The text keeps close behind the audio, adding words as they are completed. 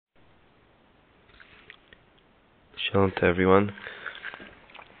Shalom to everyone.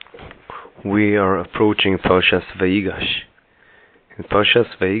 We are approaching Parshas Vayigash. In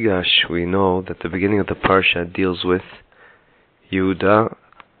Parshas Vayigash, we know that the beginning of the Parsha deals with Yehuda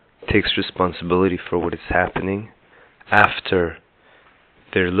takes responsibility for what is happening after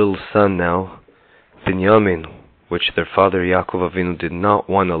their little son now, Binyamin, which their father Yaakov Avinu did not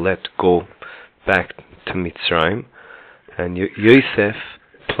want to let go back to Mitzrayim, and Yosef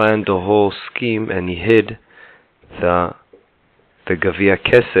planned the whole scheme, and he hid the Gavia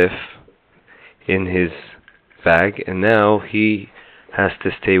Kesef in his bag, and now he has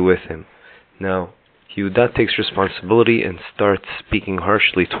to stay with him. Now Yehuda takes responsibility and starts speaking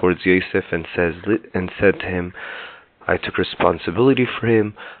harshly towards Yosef and said to him, I took responsibility for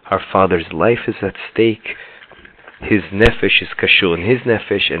him, our father's life is at stake, his nefesh is kashur in his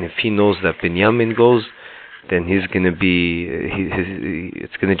nefesh, and if he knows that Binyamin goes, then he's going to be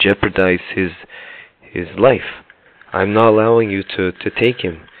it's going to jeopardize his life. I'm not allowing you to take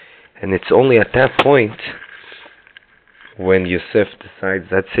him. And it's only at that point when Yosef decides,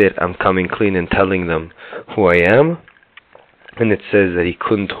 that's it, I'm coming clean and telling them who I am. And it says that he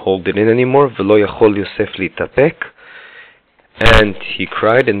couldn't hold it in anymore. V'lo yachol Yosef litapek. And he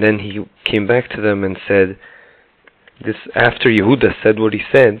cried, and then he came back to them and said, this after Yehuda said what he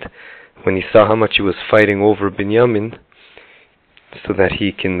said, when he saw how much he was fighting over Binyamin, so that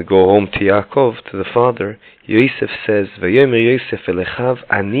he can go home to Yaakov, to the father, Yosef says, Vayomer Yosef elechav,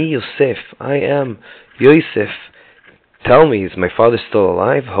 Ani Yosef, I am Yosef. Tell me, is my father still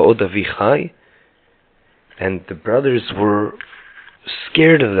alive? Ha'od avi chai? And the brothers were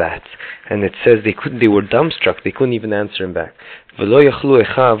scared of that. And it says they were dumbstruck, they couldn't even answer him back. V'lo yachlu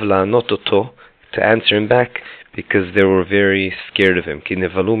echav la'anot oto, to answer him back, because they were very scared of him. Ki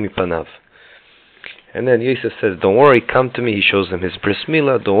nevalu mipanav. And then Yosef says, don't worry, come to me. He shows them his bris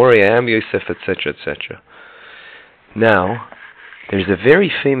milah, don't worry, I am Yosef, etc., etc. Now, there's a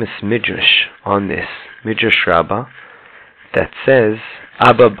very famous midrash on this, Midrash Rabbah, that says,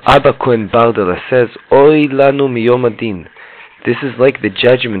 Abba Kohen Bardala says, Oy lanu miyom adin. This is like the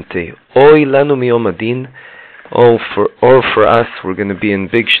judgment day. Oy lanu miyom adin. For us, we're going to be in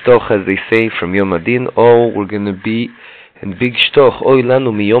big shtoch, as they say, from Yom Adin. We're going to be in big shtoch, oy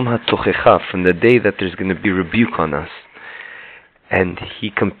lanu miyom hatochecha, from the day that there's going to be rebuke on us. And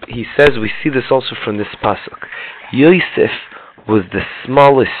he says, we see this also from this pasuk. Yosef was the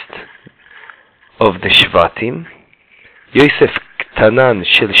smallest of the shvatim. Yosef ktanan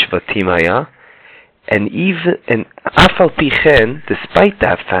shel shvatim haya, and afal pi chen, despite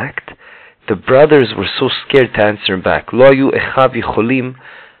that fact, the brothers were so scared to answer him back. Lo hayu echav yicholim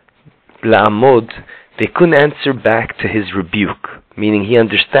la'amod. They couldn't answer back to his rebuke, meaning he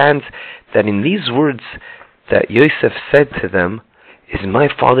understands that in these words that Yosef said to them, is my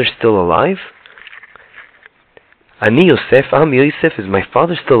father still alive? Ani Yosef, am Yosef, is my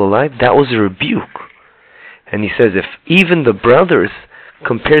father still alive? That was a rebuke. And he says, if even the brothers,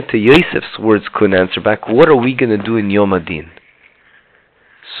 compared to Yosef's words, couldn't answer back, what are we going to do in Yom Adin?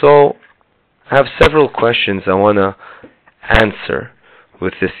 So, I have several questions I want to answer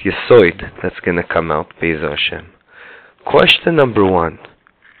with this Yesoid that's going to come out, Be'ez Hashem. Question number 1.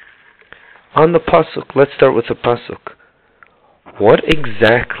 On the Pasuk, let's start with the Pasuk. What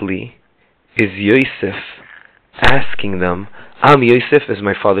exactly is Yosef asking them? Am Yosef, is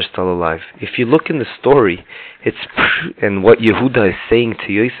my father still alive? If you look in the story, and what Yehuda is saying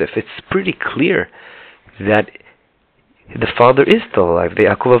to Yosef, it's pretty clear that the father is still alive. The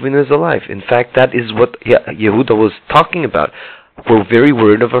Yaakov Avinu is alive. In fact, that is what Yehuda was talking about. We're very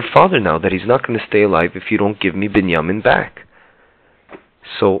worried of our father now, that he's not going to stay alive if you don't give me Binyamin back.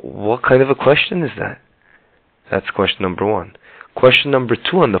 So, what kind of a question is that? That's question number 1. Question number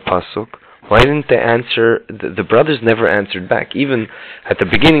 2 on the Pasuk, why didn't they answer? The brothers never answered back. Even at the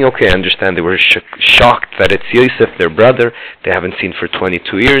beginning, okay, I understand they were shocked that it's Yosef, their brother, they haven't seen for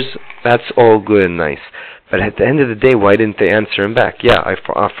 22 years. That's all good and nice. But at the end of the day, why didn't they answer him back? Yeah,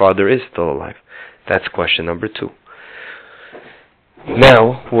 our father is still alive. That's question number 2.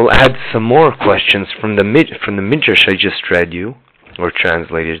 Now, we'll add some more questions from the midrash I just read you, or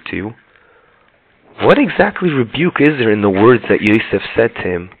translated to you. What exactly rebuke is there in the words that Yosef said to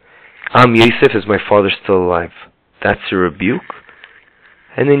him? Am Yosef, is my father still alive? That's a rebuke?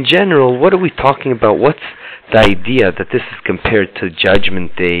 And in general, what are we talking about? What's the idea that this is compared to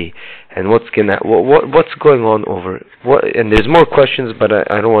Judgment Day, and what's going on over? And there's more questions, but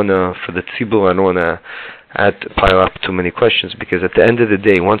I don't want to, for the tzibur, I don't want to pile up too many questions, because at the end of the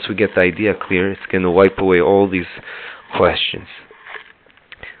day, once we get the idea clear, it's going to wipe away all these questions.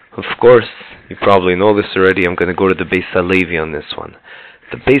 Of course, you probably know this already, I'm going to go to the Beis HaLevi on this one.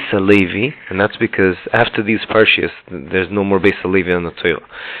 the Beis HaLevi, and that's because after these Parshas, there's no more Beis HaLevi on the Torah.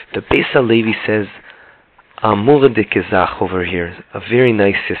 The Beis HaLevi says, Amura de Kezach over here, a very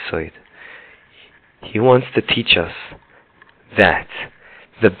nice Yesod. He wants to teach us that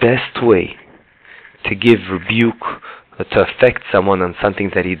the best way to give rebuke, to affect someone on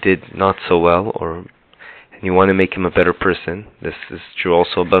something that he did not so well, and you want to make him a better person, this is true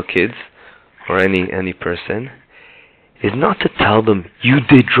also about kids, or any person, is not to tell them, you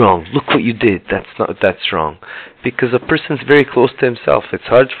did wrong, look what you did, that's wrong. Because a person's very close to himself. It's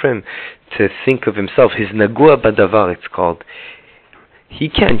hard for him to think of himself. His nagua badavar, it's called. He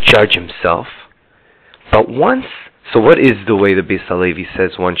can't judge himself. But so what is the way the Beis HaLevi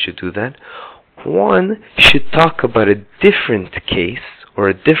says one should do that? One should talk about a different case, or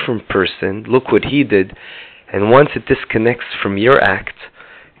a different person, look what he did, and once it disconnects from your act,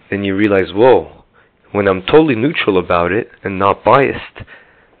 then you realize, whoa, when I'm totally neutral about it and not biased,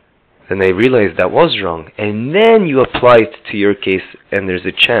 then I realize that was wrong. And then you apply it to your case, and there's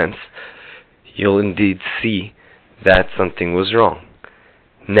a chance you'll indeed see that something was wrong.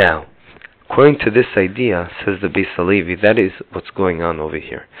 Now, according to this idea, says the Beis HaLevi, that is what's going on over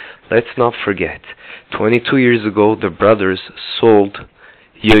here. Let's not forget, 22 years ago, the brothers sold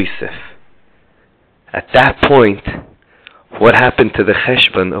Yosef. At that point, what happened to the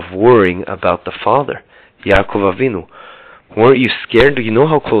cheshbon of worrying about the father, Yaakov Avinu? Weren't you scared? You know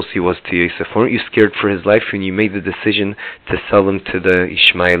how close he was to Yosef. Weren't you scared for his life when you made the decision to sell him to the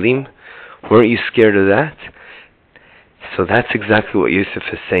Ishmaelim? Weren't you scared of that? So that's exactly what Yosef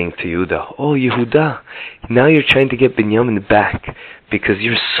is saying to Yehuda. Oh, Yehuda, now you're trying to get Binyamin back because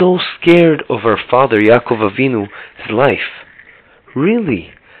you're so scared of our father, Yaakov Avinu's life.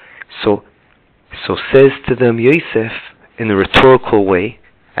 Really? So says to them Yosef, in a rhetorical way,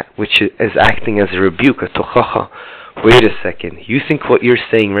 which is acting as a rebuke, a tochacha. Wait a second, you think what you're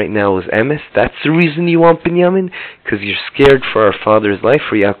saying right now is emes? That's the reason you want Binyamin? Because you're scared for our father's life,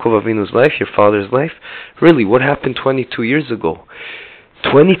 for Yaakov Avinu's life, your father's life? Really, what happened 22 years ago?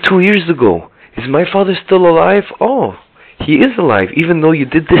 22 years ago, is my father still alive? Oh, he is alive, even though you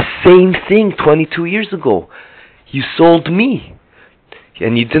did the same thing 22 years ago. You sold me,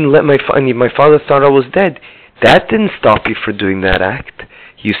 and you didn't let my father thought I was dead. That didn't stop you from doing that act.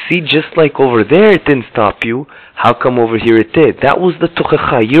 You see, just like over there it didn't stop you, how come over here it did? That was the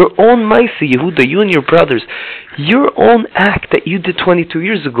tochacha, your own maisa, Yehuda, you and your brothers, your own act that you did 22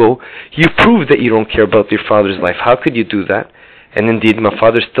 years ago, you proved that you don't care about your father's life. How could you do that? And indeed, my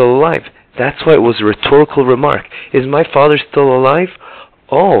father's still alive. That's why it was a rhetorical remark. Is my father still alive?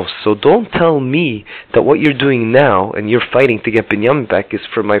 Oh, so don't tell me that what you're doing now and you're fighting to get Binyamin back is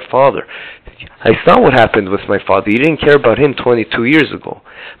for my father. I saw what happened with my father. You didn't care about him 22 years ago.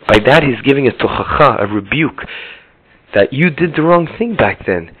 By that he's giving a tochacha, a rebuke, that you did the wrong thing back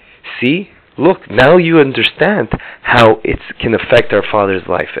then. See? Look, now you understand how it can affect our father's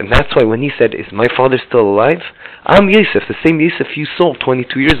life. And that's why when he said, is my father still alive? I'm Yosef, the same Yosef you sold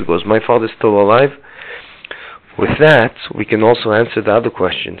 22 years ago. Is my father still alive? With that, we can also answer the other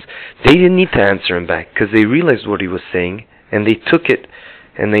questions. They didn't need to answer him back because they realized what he was saying and they took it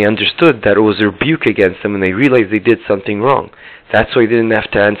and they understood that it was a rebuke against them and they realized they did something wrong. That's why they didn't have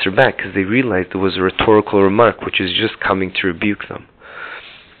to answer back because they realized it was a rhetorical remark which is just coming to rebuke them.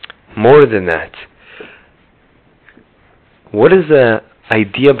 More than that, what is the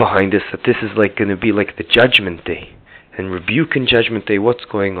idea behind this, that this is going to be like the judgment day and rebuke and judgment day? What's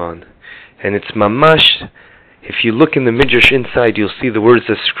going on? And it's mamash. If you look in the Midrash inside, you'll see the words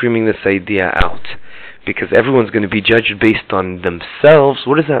are screaming this idea out. Because everyone's going to be judged based on themselves.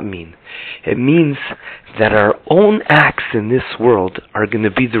 What does that mean? It means that our own acts in this world are going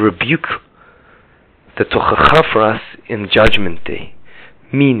to be the rebuke, the tochacha for us in Judgment Day.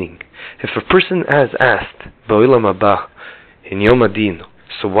 Meaning, if a person has asked, Ba'olam haba, in Yom Adin,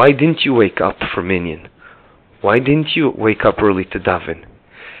 so why didn't you wake up for Minyan? Why didn't you wake up early to daven?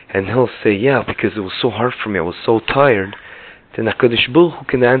 And he'll say, yeah, because it was so hard for me, I was so tired. Then HaKadosh Baruch Hu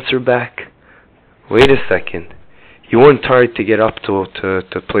can answer back, wait a second, you weren't tired to get up to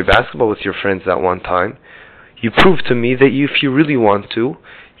play basketball with your friends that one time. You proved to me that if you really want to,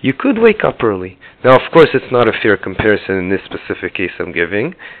 you could wake up early. Now, of course, it's not a fair comparison in this specific case I'm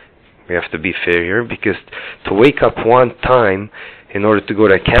giving. We have to be fair here, because to wake up one time in order to go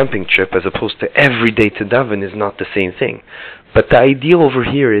to a camping trip as opposed to every day to daven is not the same thing. But the idea over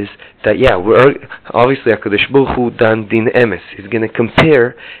here is that, we're obviously HaKadosh Baruch Hu dan din emes. He's going to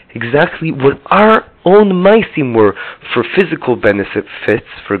compare exactly what our own maisim were for physical benefits,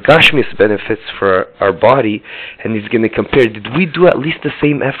 for gashmis benefits for our body, and he's going to compare, did we do at least the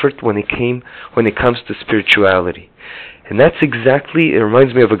same effort when it comes to spirituality? And that's exactly, it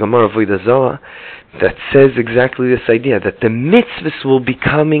reminds me of a Gemara of Avodah Zarah that says exactly this idea, that the mitzvahs will be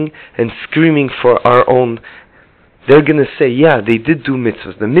coming and screaming for our own. They're going to say, yeah, they did do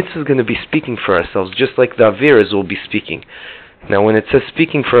mitzvahs. The mitzvah is going to be speaking for ourselves, just like the Averas will be speaking. Now, when it says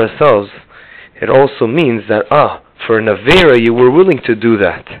speaking for ourselves, it also means that, for an Avera, you were willing to do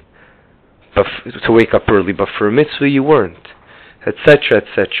that, but to wake up early, but for a mitzvah, you weren't, etc.,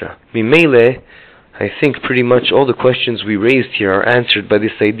 etc. Mimele, I think pretty much all the questions we raised here are answered by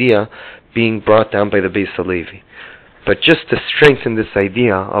this idea being brought down by the Beis Halevi. But just to strengthen this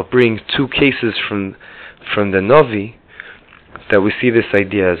idea, I'll bring two cases from the Navi that we see this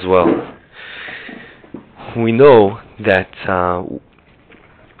idea as well. We know that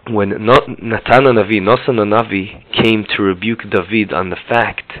when Natan Navi, Nosan Navi, came to rebuke David on the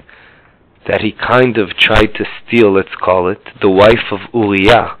fact that he kind of tried to steal, let's call it, the wife of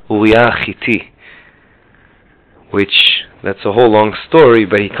Uriah Chiti, which, that's a whole long story,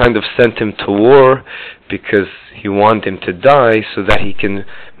 but he kind of sent him to war because he wanted him to die so that he can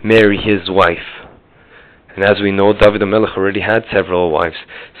marry his wife. And as we know, David HaMelech already had several wives.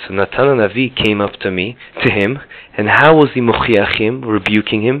 So Natan Navi came up to him, and how was he mochiach him,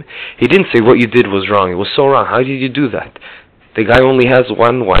 rebuking him? He didn't say what you did was wrong. It was so wrong. How did you do that? The guy only has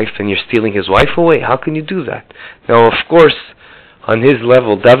one wife and you're stealing his wife away. How can you do that? Now, of course, on his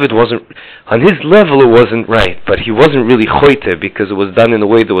level, it wasn't right, but he wasn't really choite because it was done in a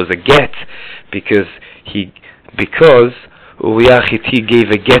way that was a get, because Uriah Chiti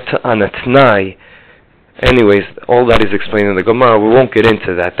gave a get on a t'nai. Anyways, all that is explained in the Gemara. We won't get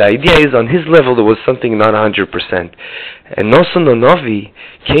into that. The idea is, on his level, there was something not 100%. And Nosan Navi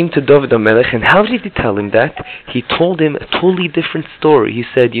came to David HaMelech, and how did he tell him that? He told him a totally different story. He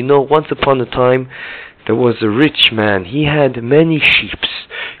said, once upon a time, there was a rich man. He had many sheep.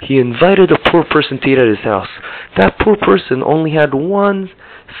 He invited a poor person to eat at his house. That poor person only had one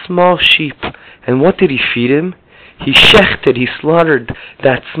small sheep. And what did he feed him? He slaughtered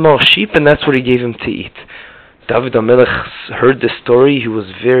that small sheep, and that's what he gave him to eat. David HaMelech heard this story. He was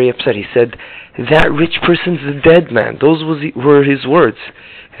very upset. He said, that rich person's a dead man. Those were his words.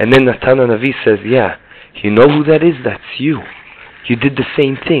 And then Natan Navi says, yeah, you know who that is? That's you. You did the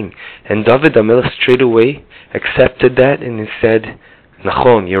same thing. And David HaMelech straight away accepted that, and he said,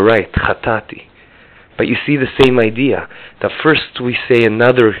 Nachon, you're right, chatati. But you see the same idea. That first we say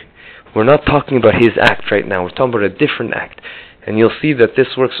we're not talking about his act right now, we're talking about a different act. And you'll see that this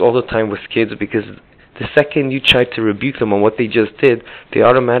works all the time with kids, because the second you try to rebuke them on what they just did, they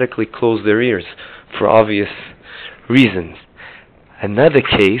automatically close their ears for obvious reasons. Another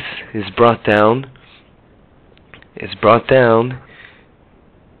case is brought down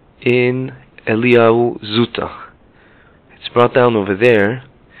in Eliyahu Zuta. It's brought down over there,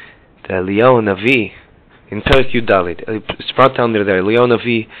 the Eliyahu Navi, in Perek Yudalid. It's brought down there. Eliyahu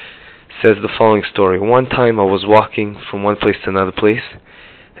Navi says the following story. One time I was walking from one place to another place,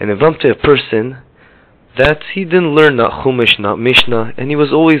 and I bumped into a person that he didn't learn not Chumash, not Mishnah, and he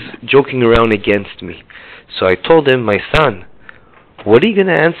was always joking around against me. So I told him, my son, what are you going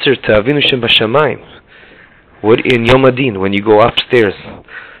to answer to Avinu Shem Bashamayim? What in Yom Adin, when you go upstairs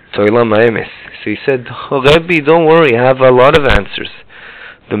to Olam HaEmes? So he said, Rebbe, don't worry, I have a lot of answers.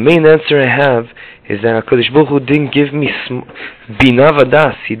 The main answer I have is that HaKadosh Baruch Hu didn't give me bina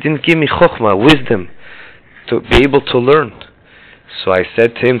vadas. He didn't give me chokhmah, wisdom, to be able to learn. So I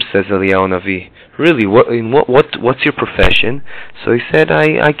said to him, says Eliyahu Navi, really, what's your profession? So he said,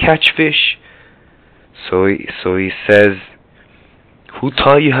 I catch fish. So he says, who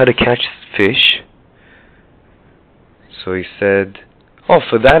taught you how to catch fish? So he said,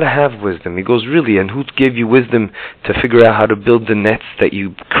 for that I have wisdom. He goes, really? And who gave you wisdom to figure out how to build the nets that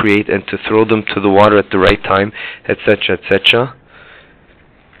you create and to throw them to the water at the right time, etc., etc.?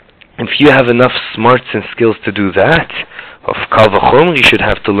 If you have enough smarts and skills to do that, of Kal V'chomer, you should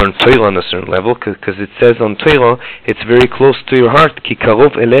have to learn Torah on a certain level, because it says on Torah, it's very close to your heart. Ki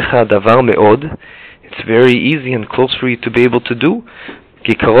karov elecha davar me'od. It's very easy and close for you to be able to do.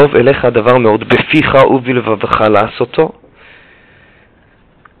 Ki karov elecha davar me'od beficha uvilvavecha la'asoto.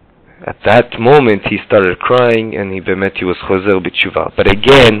 At that moment, he started crying, and he was chozer b'tshuva. But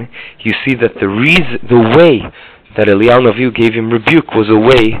again, you see that the way that Eliyahu Navi gave him rebuke was a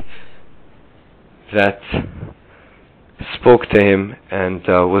way that spoke to him and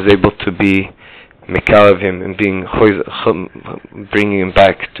was able to be mekar of him and bringing him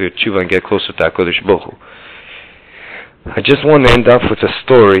back to tshuva and get closer to HaKadosh Baruch Hu. I just want to end up with a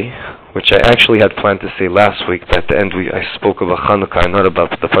story which I actually had planned to say last week, but at the end I spoke about Chanukah and not about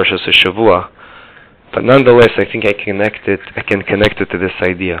the Parshas Shavua. But nonetheless, I think I can connect it to this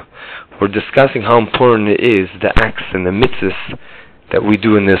idea. we're discussing how important it is, the acts and the mitzvahs that we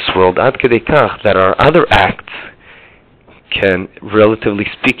do in this world, ad kedei kach, that our other acts can, relatively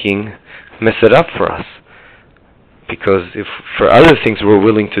speaking, mess it up for us. Because if for other things we're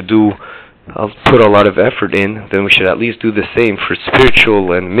willing to do, I'll put a lot of effort in, then we should at least do the same for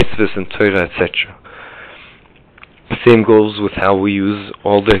spiritual and mitzvahs and Torah, etc. The same goes with how we use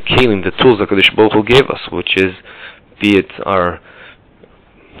all the kelim, the tools that HaKadosh Baruch Hu gave us, which is, be it our,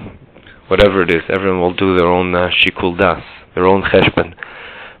 whatever it is, everyone will do their own shikul das, their own cheshbon.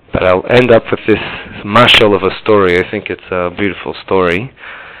 But I'll end up with this mashal of a story. I think it's a beautiful story.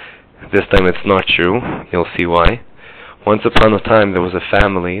 This time it's not true. You'll see why. Once upon a time there was a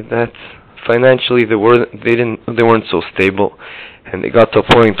family that financially they weren't so stable, and they got to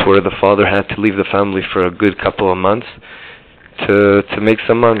a point where the father had to leave the family for a good couple of months to make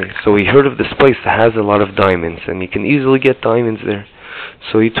some money. So he heard of this place that has a lot of diamonds, and you can easily get diamonds there.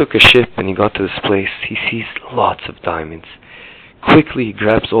 So he took a ship and he got to this place. He sees lots of diamonds. Quickly he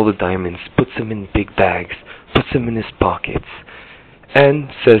grabs all the diamonds, puts them in big bags, puts them in his pockets, and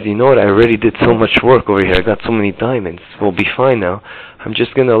says, you know what, I already did so much work over here, I got so many diamonds, we'll be fine now. I'm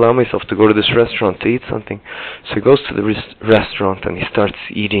just going to allow myself to go to this restaurant to eat something. So he goes to the restaurant and he starts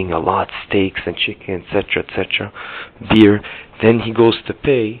eating a lot, steaks and chicken, etc., etc., beer. Then he goes to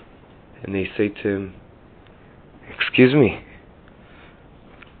pay, and they say to him, excuse me.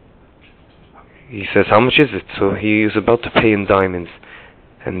 He says, how much is it? So he is about to pay in diamonds.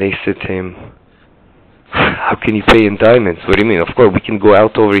 And they said to him, how can you pay in diamonds? What do you mean? Of course, we can go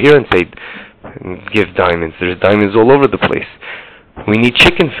out over here and pay, and give diamonds. There's diamonds all over the place. We need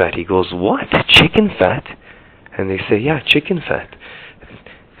chicken fat. He goes, what? Chicken fat? And they say, yeah, chicken fat.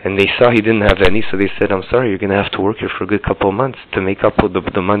 And they saw he didn't have any, so they said, I'm sorry, you're going to have to work here for a good couple of months to make up with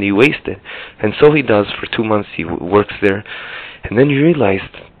the money you wasted. And so he does. For 2 months he works there. And then he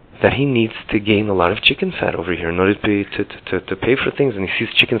realized that he needs to gain a lot of chicken fat over here in order to pay for things, and he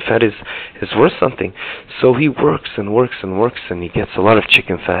sees chicken fat is worth something. So he works and works and works, and he gets a lot of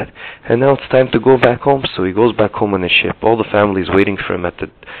chicken fat, and now it's time to go back home. So he goes back home on the ship. All the family is waiting for him at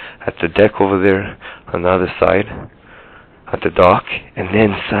the deck over there on the other side, at the dock, and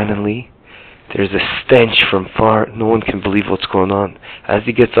then suddenly there's a stench from far. No one can believe what's going on. As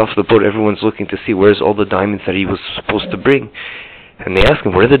he gets off the boat, everyone's looking to see where's all the diamonds that he was supposed to bring. And they ask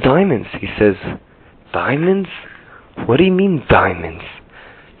him, where are the diamonds? He says, diamonds? What do you mean diamonds?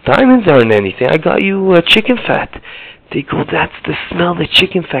 Diamonds aren't anything. I got you chicken fat. They go, that's the smell, the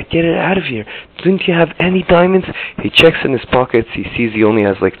chicken fat. Get it out of here. Didn't you have any diamonds? He checks in his pockets. He sees he only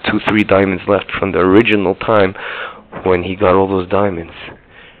has like 2-3 diamonds left from the original time when he got all those diamonds.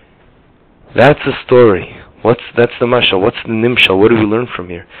 That's the story. That's the mashal. What's the nimshal? What do we learn from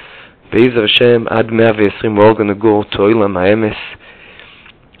here? Be'ezer Hashem, ad 120, we're all going to go to Olam HaEmes.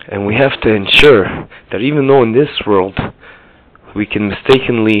 And we have to ensure that even though in this world we can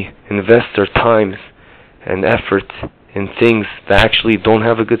mistakenly invest our times and effort in things that actually don't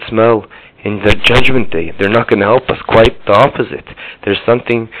have a good smell, in the judgment day, they're not going to help us. Quite the opposite. There's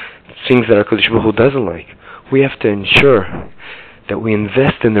things that HaKadosh Baruch Hu doesn't like. We have to ensure that we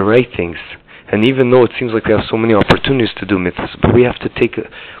invest in the right things. And even though it seems like we have so many opportunities to do mitzvahs, but we have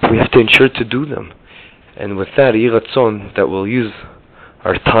to ensure to do them. And with that, Yiratzon, that we'll use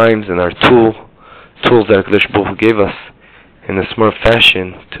our times and our tools that HaKadosh Baruch Hu gave us in a smart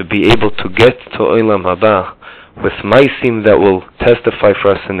fashion to be able to get to Olam Haba with maisim that will testify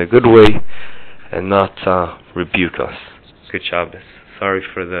for us in a good way and not rebuke us. Good Shabbos. Sorry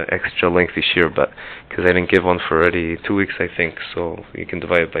for the extra lengthy shir, but because I didn't give one for already 2 weeks, I think, so you can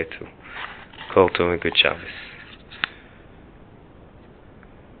divide it by 2. Call to a good Shabbos.